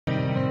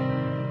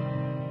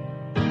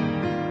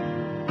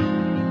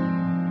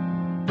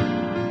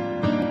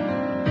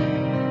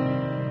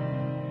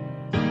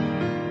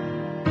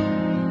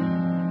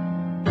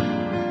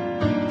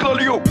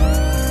Video.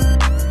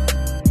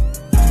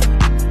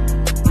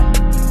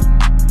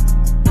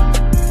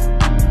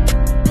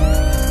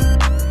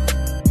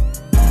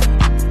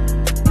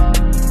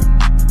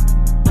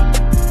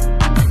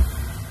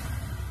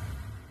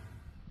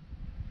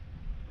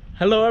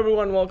 Hello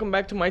everyone, welcome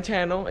back to my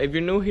channel. If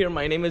you're new here,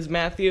 my name is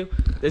Matthew.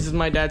 This is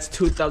my dad's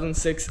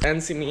 2006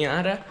 NC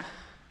Miata.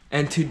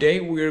 And today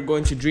we're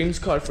going to Dreams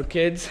Car for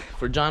Kids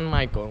for John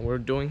Michael. We're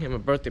doing him a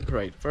birthday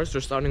parade. First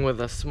we're starting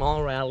with a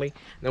small rally,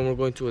 then we're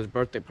going to his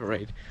birthday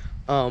parade.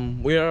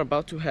 We are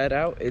about to head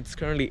out. It's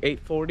currently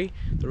 8:40.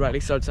 The rally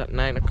starts at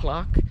 9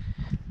 o'clock.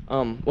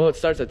 Well, it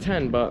starts at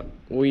 10, but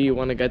we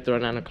want to get there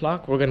at 9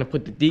 o'clock. We're gonna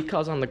put the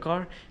decals on the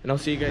car, and I'll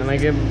see you guys. And I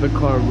gave the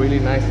car a really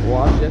nice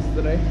wash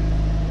yesterday.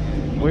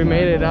 We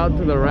made it out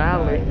to the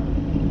rally.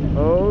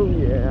 Oh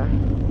yeah.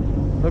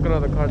 Look at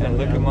all the cars. And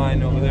look at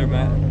mine over there,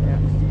 Matt. Yeah.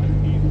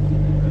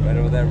 Right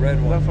over that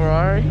red one. The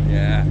Ferrari?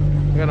 Yeah.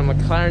 We got a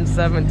McLaren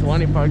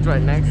 720 parked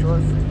right next to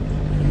us.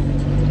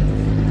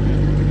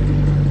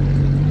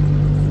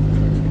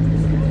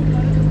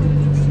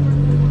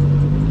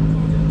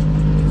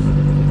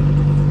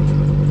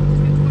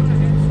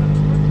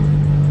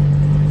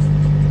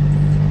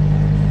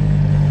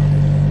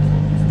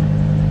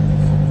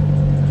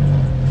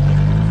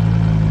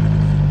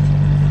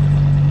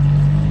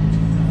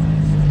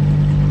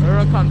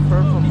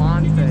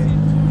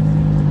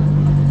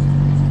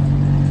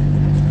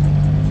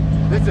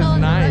 This is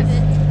nice.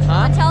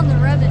 Huh? Tell him to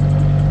rev it.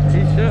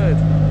 He should.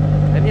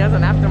 And he has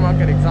an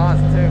aftermarket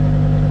exhaust too.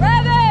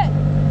 Rev it!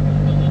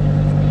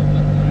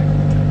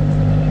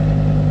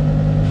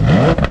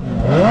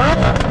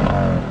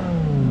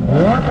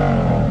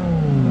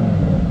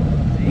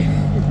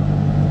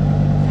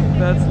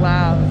 That's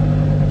loud.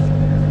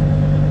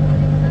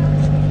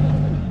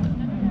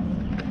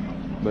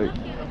 But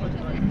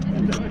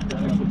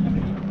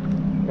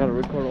gotta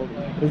record all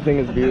this. This thing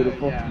is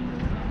beautiful.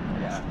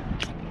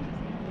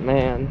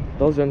 Man,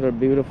 those rims are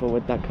beautiful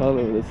with that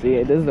color of the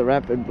C8. This is the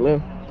Rapid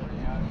Blue.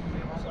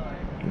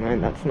 Man,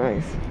 that's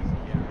nice.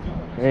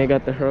 And you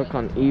got the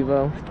Huracan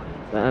Evo,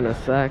 the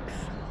NSX.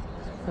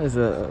 There's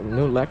a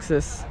new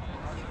Lexus,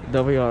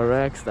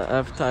 WRX, the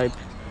F-Type,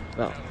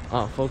 the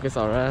Focus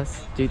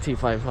RS,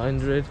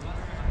 GT500.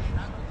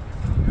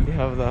 You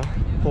have the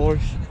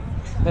Porsche.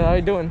 Hey, how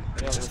you doing?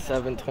 You have the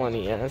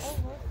 720S,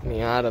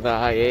 Miata, the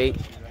i8,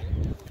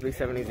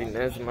 370Z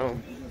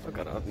Nismo. Look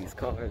at all these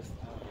cars.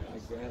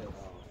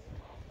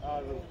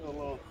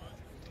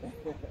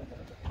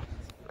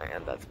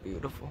 Man, that's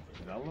beautiful.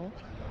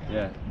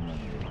 Yeah.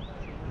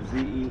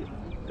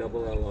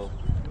 ZE-double-LO.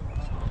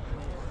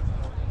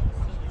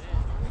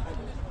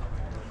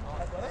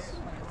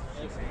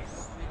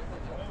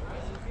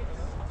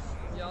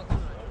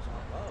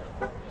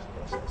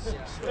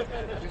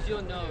 If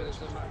you'll know,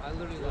 I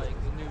literally like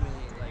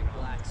illuminate like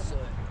black soot.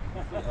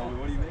 What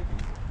are you making?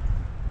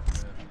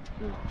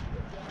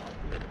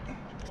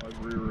 My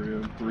rear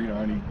end,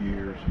 390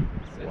 gears.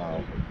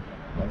 Wow.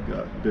 I've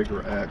got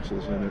bigger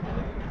axles in it,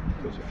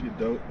 because if you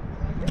don't,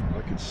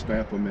 I could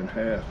snap them in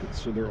half,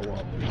 so they're a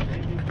lot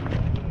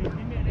bigger.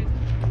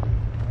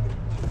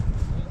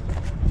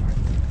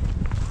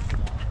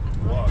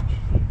 Watch.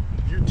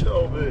 You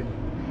tell me.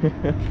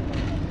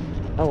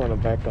 I want to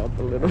back up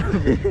a little.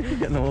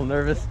 Getting a little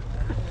nervous.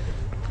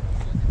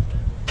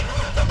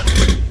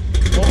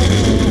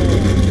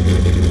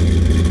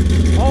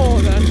 Oh,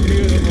 that's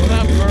beautiful.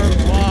 That burnt,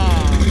 wow.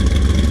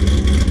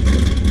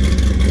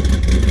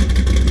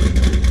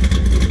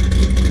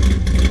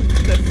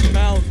 The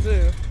smell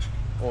too.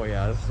 Oh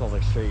yeah, this smells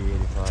like straight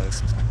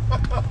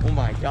 85. Oh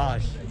my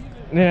gosh.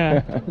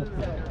 Yeah.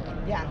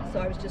 Yeah, so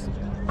I was just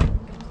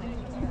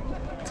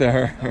To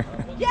her.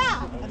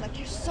 yeah! I'm like,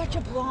 you're such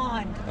a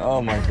blonde.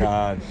 Oh my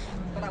god.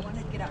 But I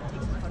wanted to get out and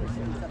take some photos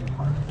of the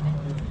park.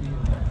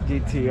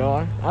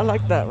 GTR. I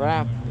like that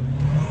wrap.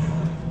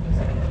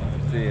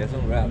 See, it's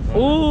some wrap.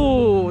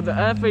 Ooh, the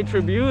F8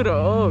 Tributo.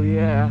 Oh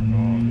yeah.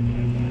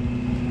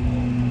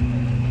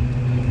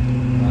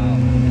 Wow.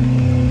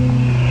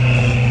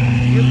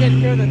 You can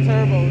hear the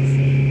turbos.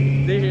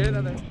 Do you hear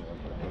that?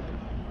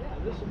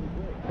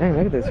 Dang,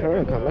 look at this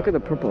Huracan. Look at the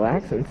purple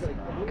accents.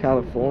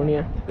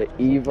 California, the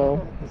Evo.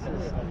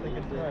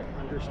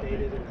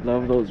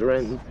 Love those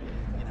rims.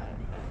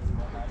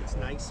 It's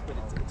nice, but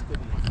it's good.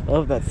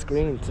 Love that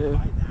screen too.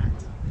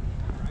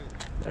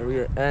 The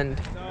rear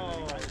end.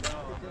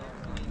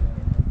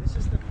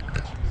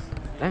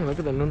 Dang, look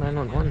at the new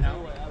 911.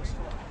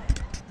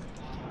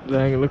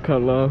 Dang, look how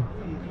low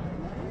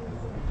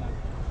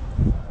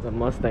the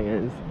Mustang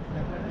is.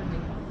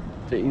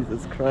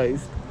 Jesus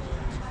Christ.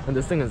 And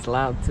this thing is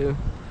loud too.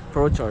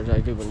 Pro Charge, I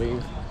do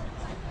believe.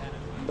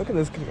 Look at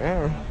this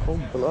Camaro,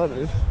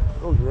 cold-blooded.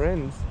 Those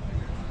rims.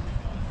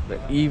 The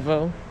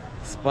Evo,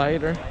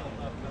 Spider,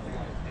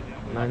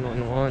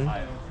 911,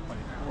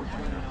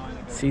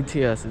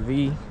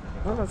 CTS-V.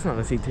 Oh, that's not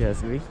a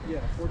CTS-V.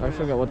 I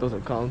forgot what those are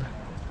called.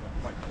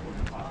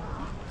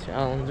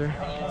 Challenger,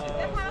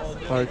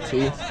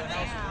 RT.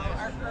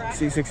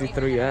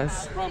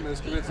 C63S.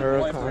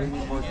 Huracan.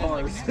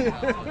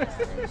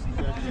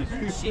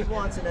 She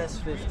wants an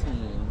S15.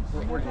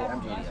 We're good.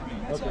 I'm JD.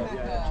 Okay.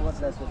 She wants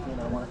an S15.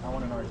 I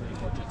want an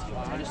R34 GT.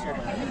 I just sold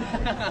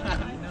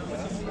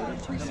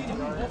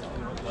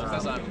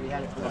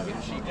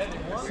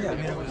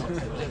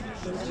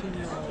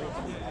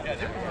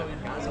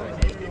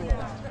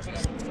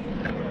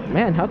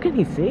Man, how can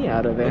he see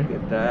out of there?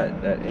 Look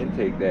at that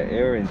intake, that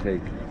air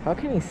intake. How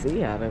can he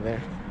see out of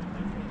there?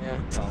 Yeah.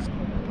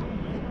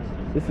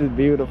 This is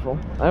beautiful.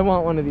 I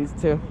want one of these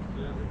too.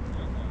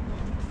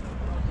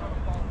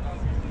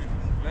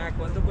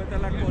 ¿Cuánto cuesta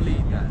la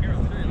colita?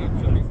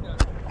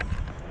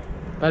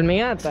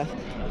 Palmiata.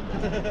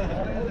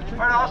 All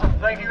right, awesome.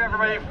 Thank you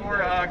everybody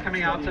for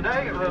coming out today.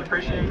 I really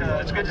appreciate it.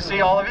 It's good to see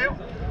all of you.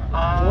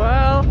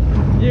 Well,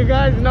 you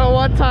guys know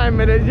what time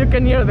it is. You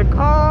can hear the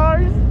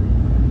cars.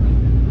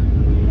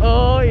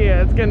 Oh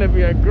yeah, it's gonna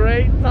be a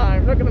great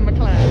time. Look at the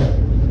McLaren.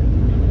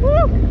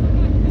 Woo!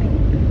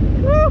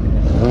 Woo!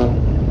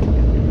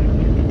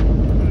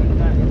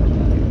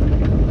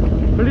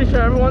 Pretty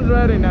sure everyone's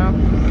ready now.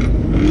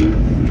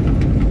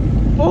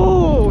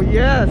 Oh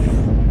yes!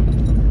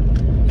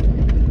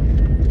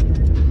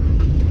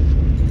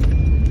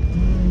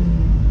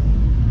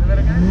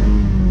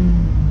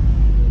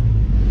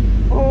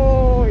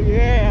 Oh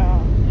yeah!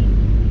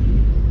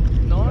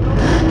 No.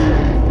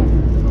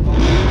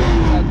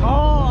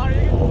 Oh, are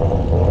you?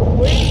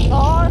 We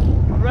are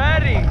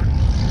ready.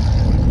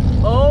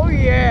 Oh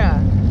yeah!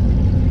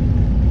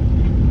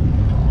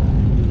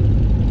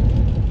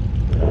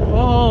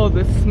 Oh,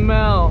 the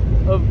smell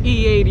of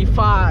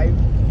E85.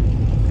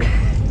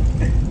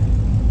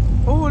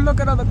 Oh, look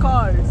at all the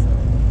cars.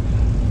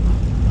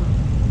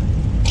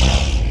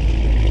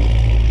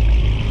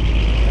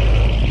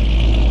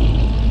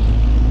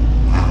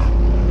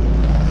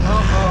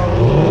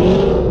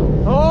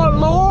 Oh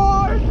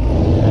Lord!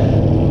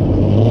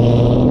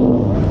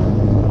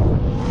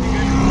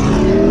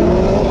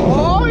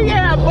 Oh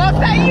yeah, bust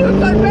that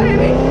U-turn,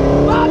 baby!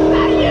 Bust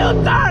that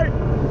U-turn!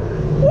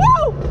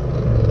 Woo!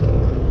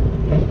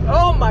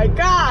 Oh my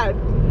God!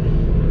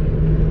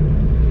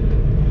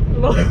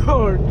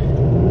 Lord!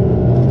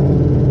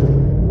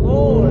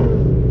 Lord!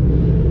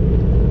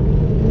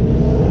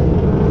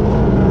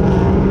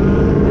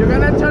 You're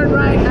gonna turn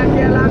right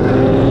aquí adelante.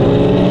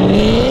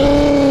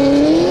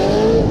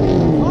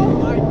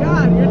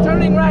 You're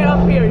turning right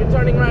up here. You're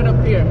turning right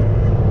up here.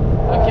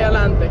 Aquí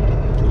adelante.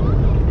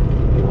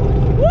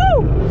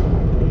 Woo!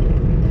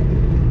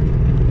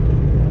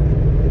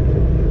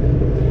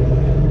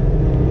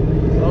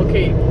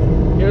 Okay,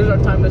 here's our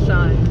time to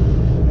shine.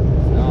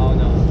 No,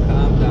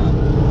 calm down.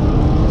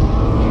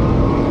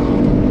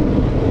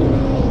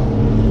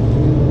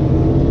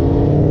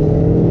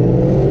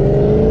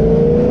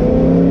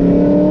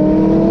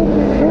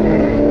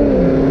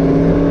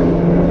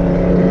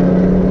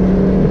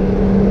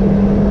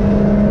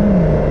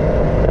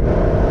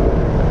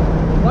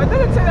 Why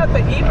does it say that the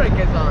e-brake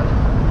is on?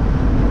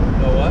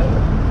 The what?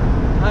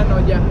 I know,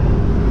 yeah.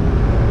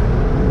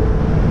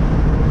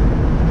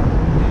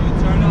 Did you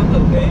turn on the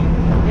thing?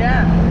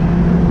 Yeah.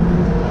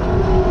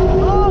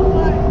 Oh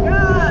my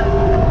God!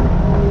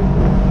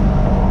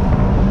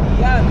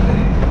 Yeah,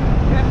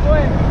 ¿Qué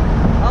fue?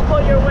 I'll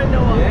put your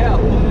window up. yeah,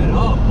 put it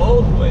up,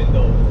 both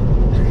windows.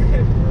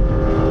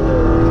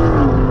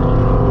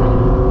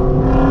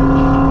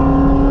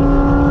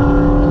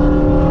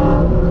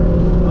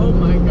 Oh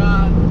my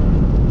God.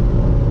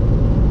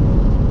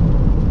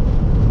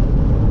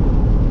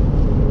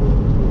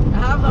 I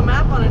have the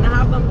map on it and I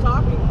have them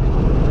talking.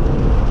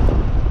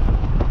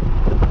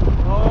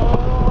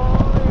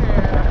 Oh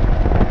yeah.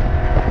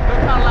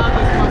 Look how loud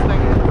this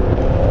Mustang is.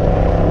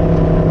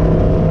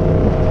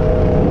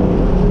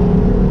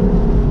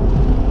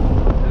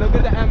 Look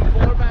at the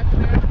M4 back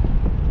there.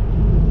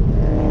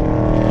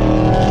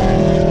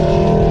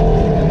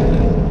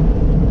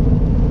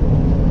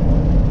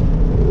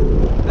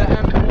 The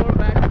M4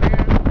 back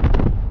there.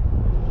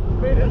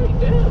 Wait, what did he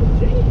do?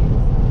 Jeez.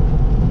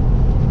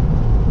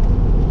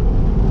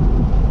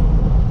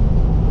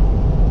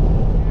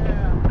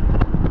 Yeah.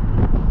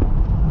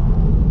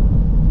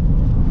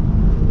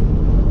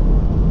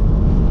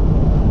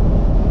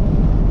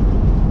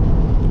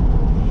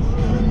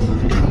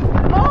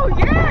 Oh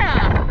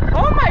yeah!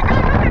 Oh my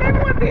God! Look at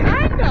everyone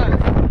behind us.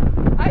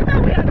 I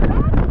thought we had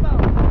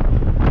crossbows.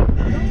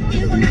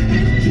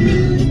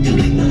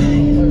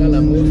 Oiga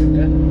la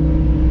música.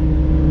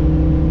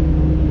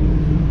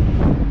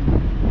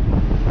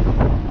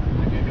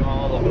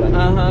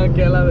 Ajá,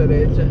 aquí a la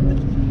derecha.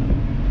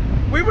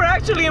 We were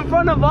actually in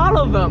front of all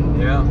of them.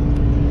 Yeah.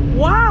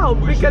 Wow,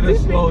 We because should've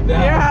these slowed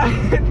down. Yeah,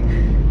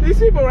 these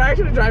people were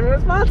actually driving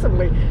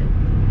responsibly.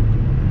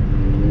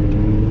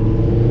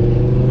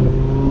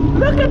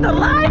 Look at the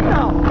line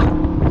though.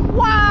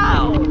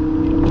 Wow.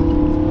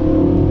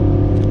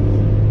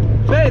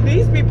 Hey,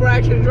 these people are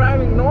actually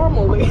driving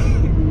normally.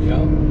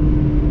 Yeah.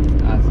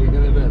 Así que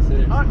debe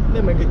ser. Ah,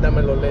 déjame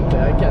quitarme los lentes.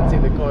 I can't see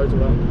the cars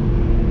well.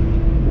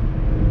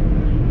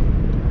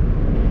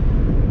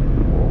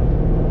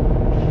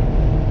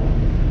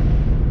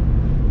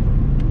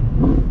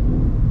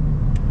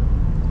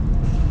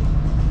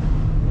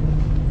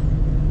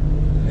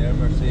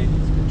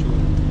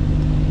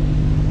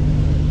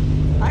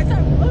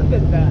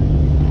 Look at that.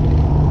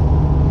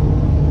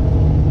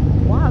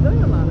 Wow,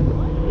 there's a lot of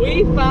them.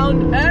 We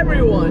found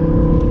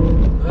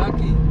everyone.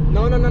 Lucky.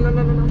 No.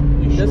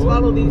 You Just sure?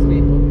 follow these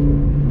people.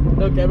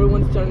 Look,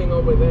 everyone's turning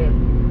over there.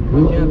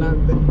 Aquí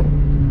adelante.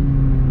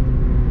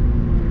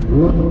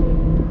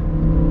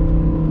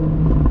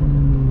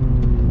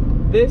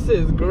 This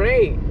is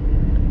great.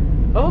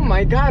 Oh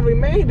my God, we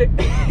made it.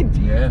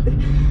 Yeah.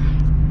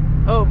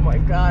 Oh my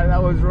God,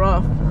 that was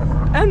rough.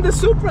 And the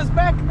Supra's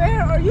back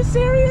there. Are you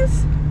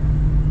serious?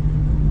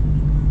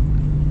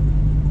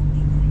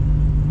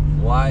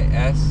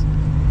 YS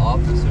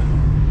officer.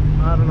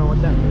 I don't know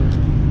what that means.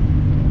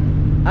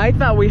 I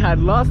thought we had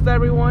lost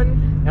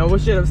everyone and we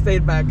should have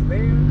stayed back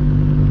there.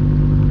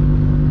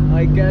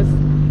 I guess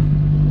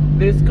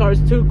this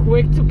car's too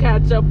quick to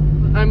catch up.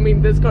 I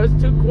mean, this car's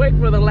too quick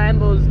for the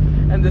Lambos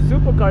and the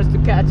supercars to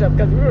catch up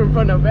because we were in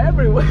front of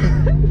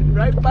everyone.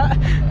 Right by.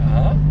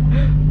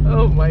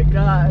 Oh my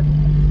God.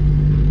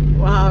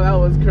 Wow, that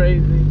was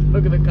crazy.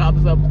 Look at the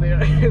cops up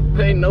there.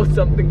 They know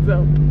something's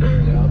up.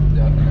 Yeah,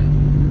 definitely.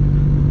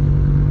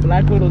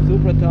 Black Widow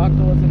Supra talked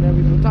to us and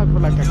everything. We talked for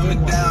like a good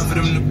one. Down for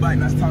them to bite,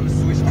 now it's time to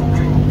switch.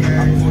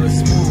 I'm full of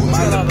smooth.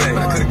 My little baby, I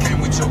could've came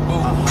with your boo.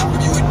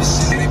 If you with the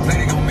shit they play,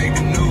 they gon' make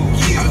the news.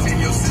 I was in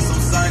your sis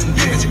on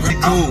Sunday.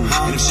 Cool.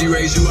 And if she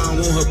raised you, I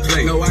don't want her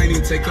play. No, I ain't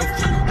even take her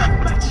food.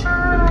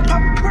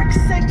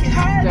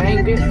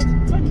 Dang it.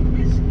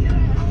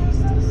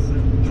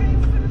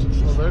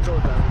 Oh, there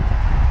goes that.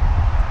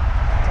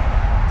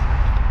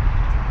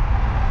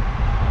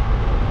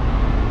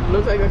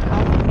 Looks like a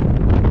cop.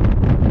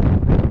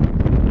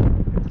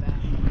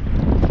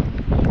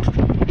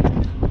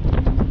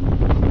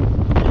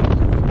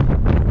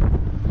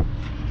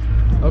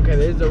 Okay,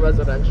 this is a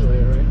residential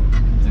area.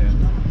 Yeah.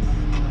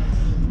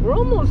 We're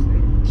almost,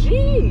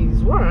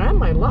 jeez, where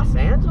am I? Los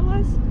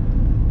Angeles?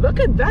 Look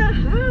at that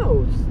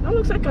house. That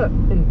looks like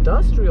an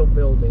industrial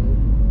building.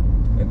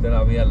 Esta es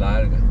la vía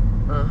larga.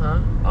 Uh-huh.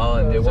 Oh,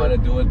 and they So- want to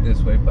do it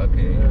this way para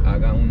que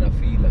hagan una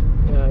fila.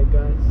 Yeah, I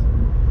guess.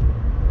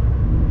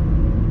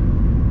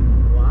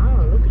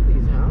 Wow, look at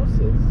these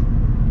houses.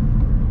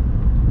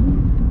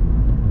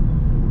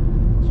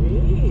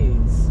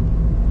 Jeez.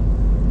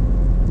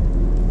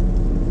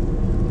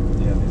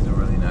 Yeah, these are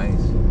really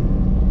nice.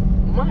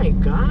 My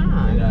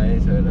God. Mira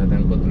eso, la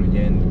están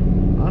construyendo.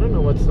 I don't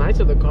know what's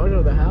nicer, the cars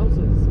or the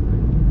houses.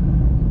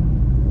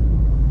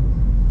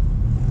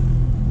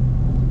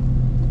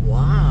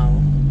 Wow.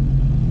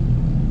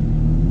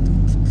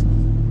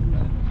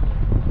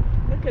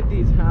 Look at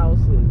these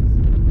houses.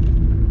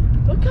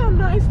 Look how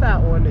nice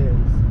that one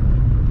is.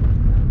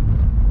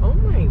 Oh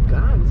my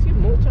God, is he a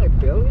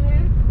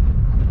multi-billionaire?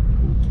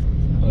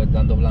 Lo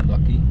están doblando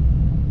aquí.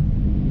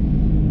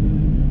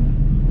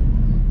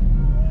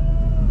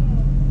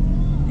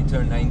 He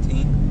turned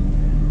 19.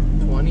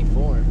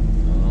 24.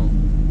 Oh,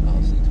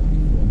 I'll see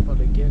 24. But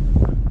again.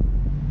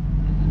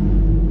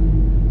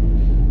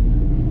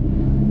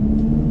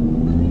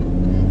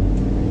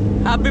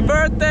 Happy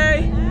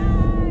birthday!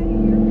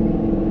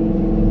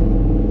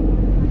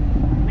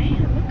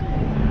 Man, look at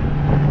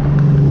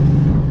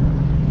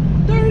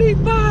it.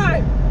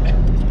 35!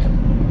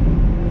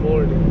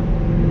 40.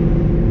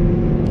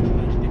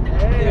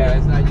 Hey. Yeah,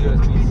 it's not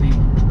USB-C.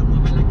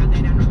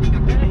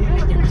 Hey, you got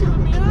a picture of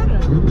Miata.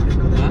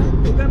 Huh?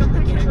 You got a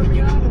picture of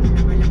Miata.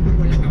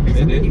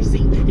 It is.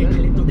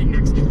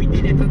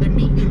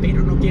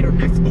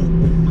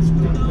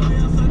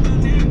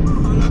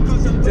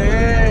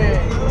 Dang.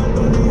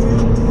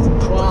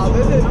 Wow,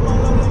 this is...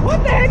 What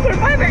the heck? We're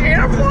by the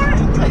airport?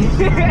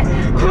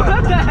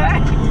 What the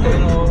heck?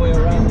 Going all the way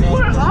around.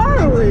 Where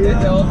are we?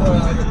 Desde otro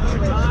lado.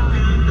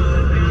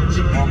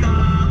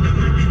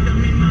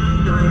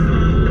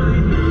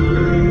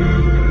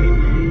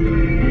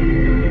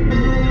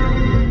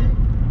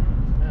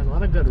 Man,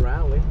 what a good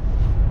rally.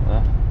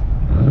 Huh?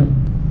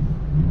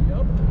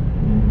 Yup.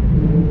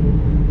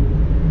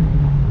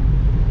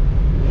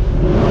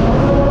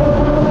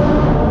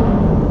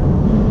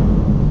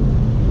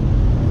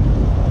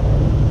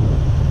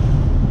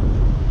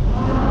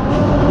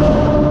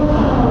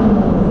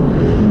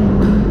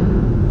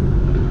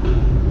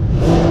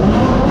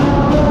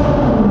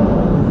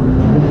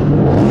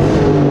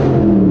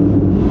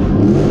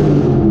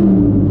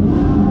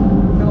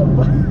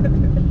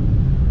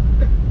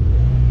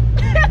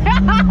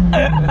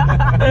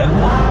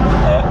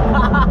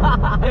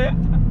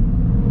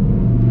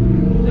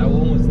 That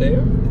one was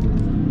there?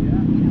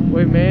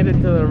 We made it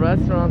to the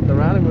restaurant. The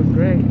rally was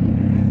great.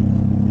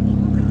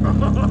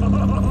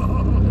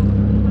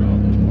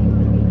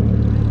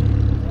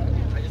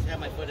 I just have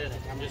my foot in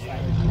it. I'm just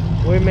like.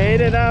 We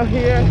made it out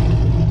here.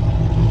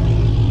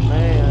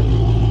 Man.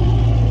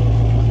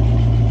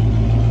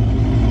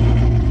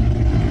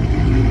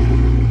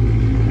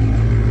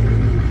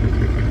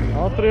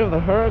 All three of the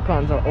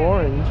Huracans are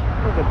orange.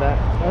 Look at that.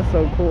 That's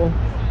so cool.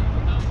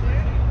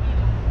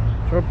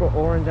 Triple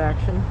orange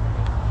action.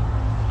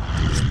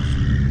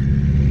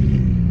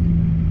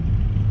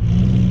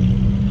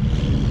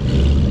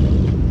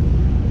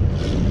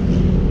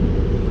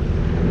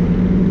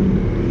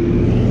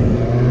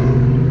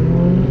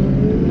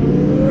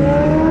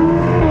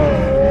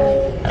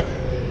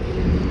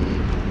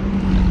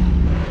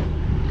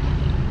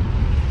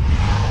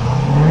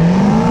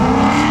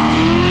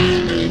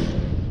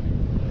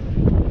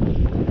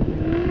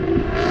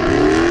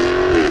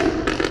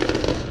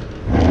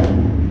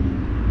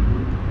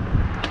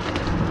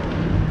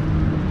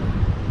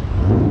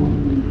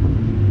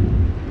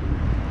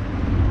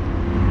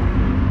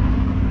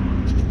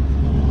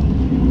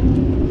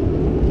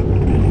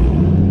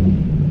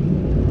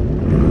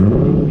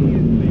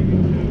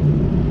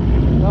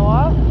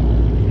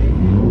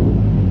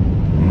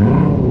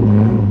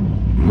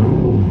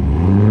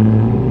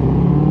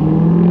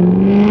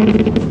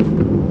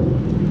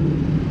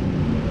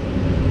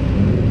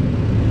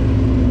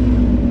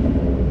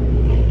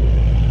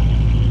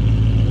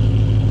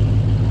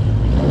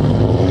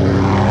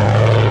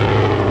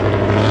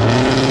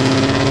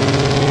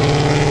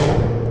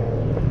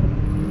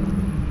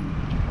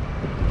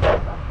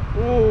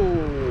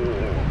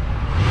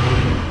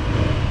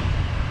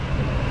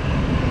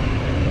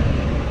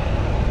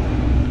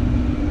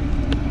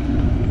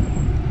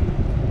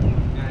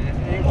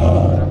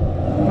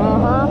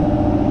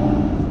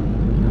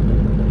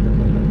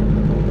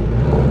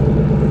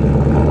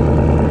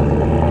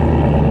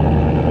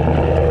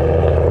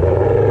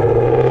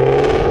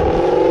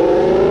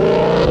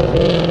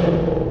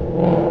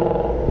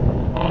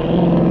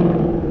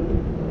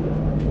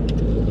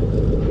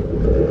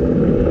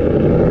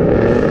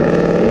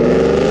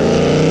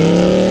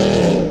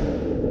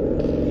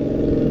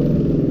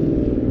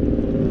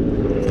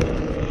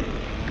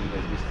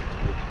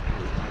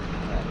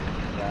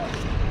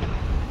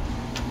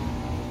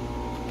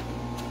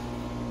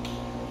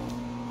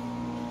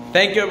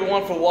 Thank you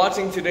everyone for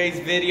watching today's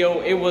video.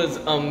 It was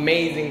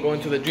amazing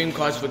going to the Dream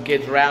Cars for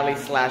Kids rally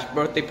 /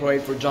 birthday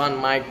parade for John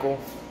Michael.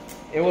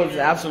 It was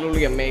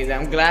absolutely amazing.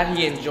 I'm glad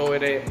he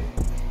enjoyed it.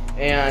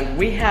 And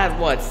we had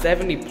what,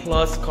 70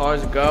 plus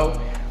cars go.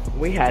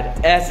 We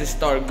had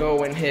S-Star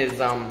go in his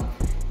Lightning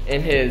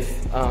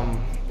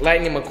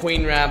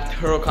McQueen wrapped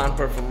Huracan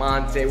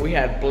Performante. We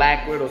had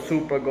Black Widow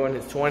Supra go in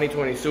his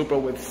 2020 Supra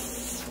with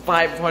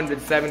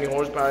 570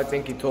 horsepower, I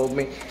think he told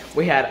me.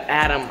 We had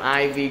Adam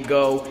Ivy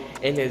go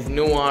in his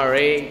new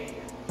RA.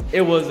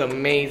 It was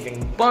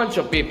amazing. Bunch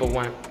of people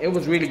went. It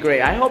was really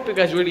great. I hope you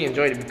guys really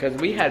enjoyed it because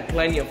we had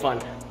plenty of fun.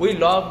 We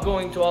love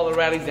going to all the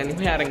rallies and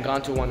we hadn't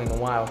gone to one in a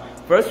while.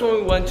 First one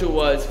we went to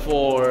was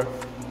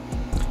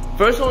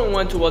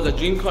a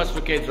Dream Cars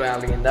for Kids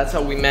rally, and that's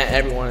how we met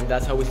everyone, and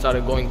that's how we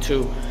started going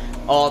to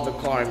all the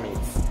car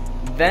meets.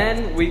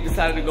 Then we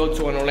decided to go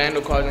to an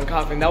Orlando Cars and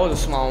Coffee, and that was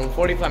a small one,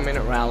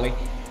 45-minute rally.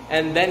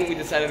 And then we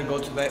decided to go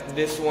to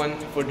this one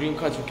for Dream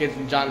Cars for Kids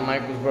and John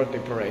Michael's birthday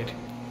parade.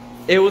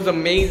 It was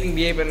amazing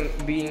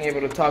being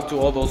able to talk to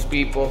all those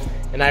people,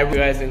 and I hope you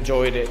guys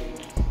enjoyed it.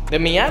 The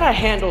Miata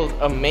handled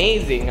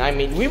amazing. I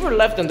mean, we were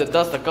left in the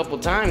dust a couple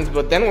times,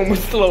 but then when we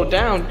slowed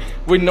down,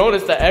 we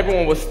noticed that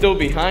everyone was still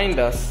behind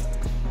us.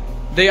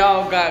 They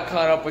all got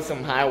caught up with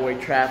some highway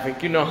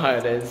traffic, you know how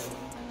it is.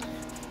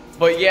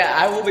 But yeah,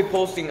 I will be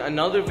posting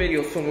another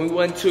video soon. We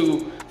went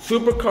to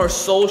Supercar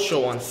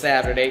Social on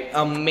Saturday.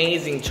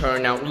 Amazing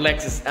turnout.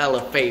 Lexus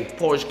LFA,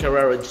 Porsche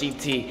Carrera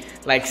GT,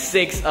 like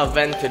 6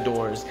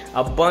 Aventadors,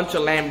 a bunch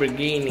of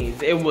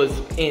Lamborghinis. It was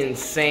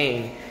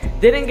insane.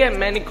 Didn't get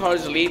many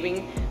cars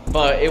leaving,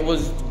 but it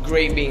was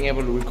great being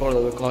able to record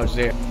all the cars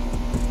there.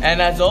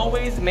 And as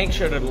always, make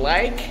sure to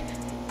like.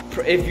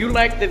 If you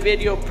liked the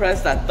video,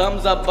 press that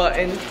thumbs up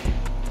button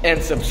and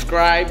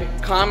subscribe.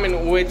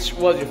 Comment which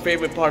was your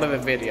favorite part of the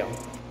video.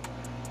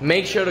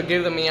 Make sure to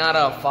give the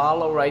Miata a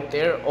follow right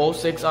there,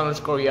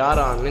 06_Yada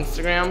on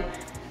Instagram.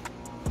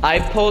 I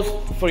post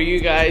for you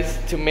guys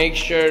to make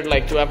sure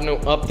to have new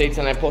updates,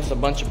 and I post a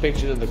bunch of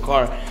pictures of the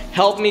car.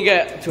 Help me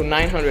get to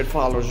 900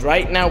 followers.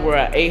 Right now we're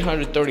at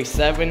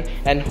 837,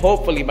 and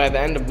hopefully by the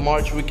end of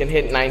March we can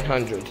hit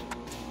 900.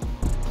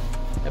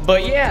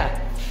 But yeah,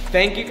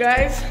 thank you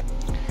guys.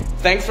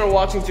 Thanks for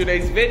watching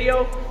today's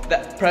video.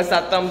 Press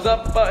that thumbs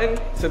up button,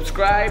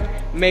 subscribe,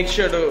 make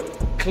sure to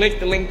click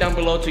the link down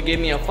below to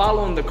give me a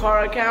follow on the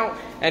car account.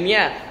 And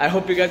yeah, I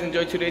hope you guys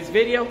enjoyed today's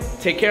video.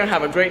 Take care and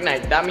have a great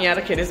night. That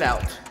Miata Kid is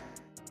out.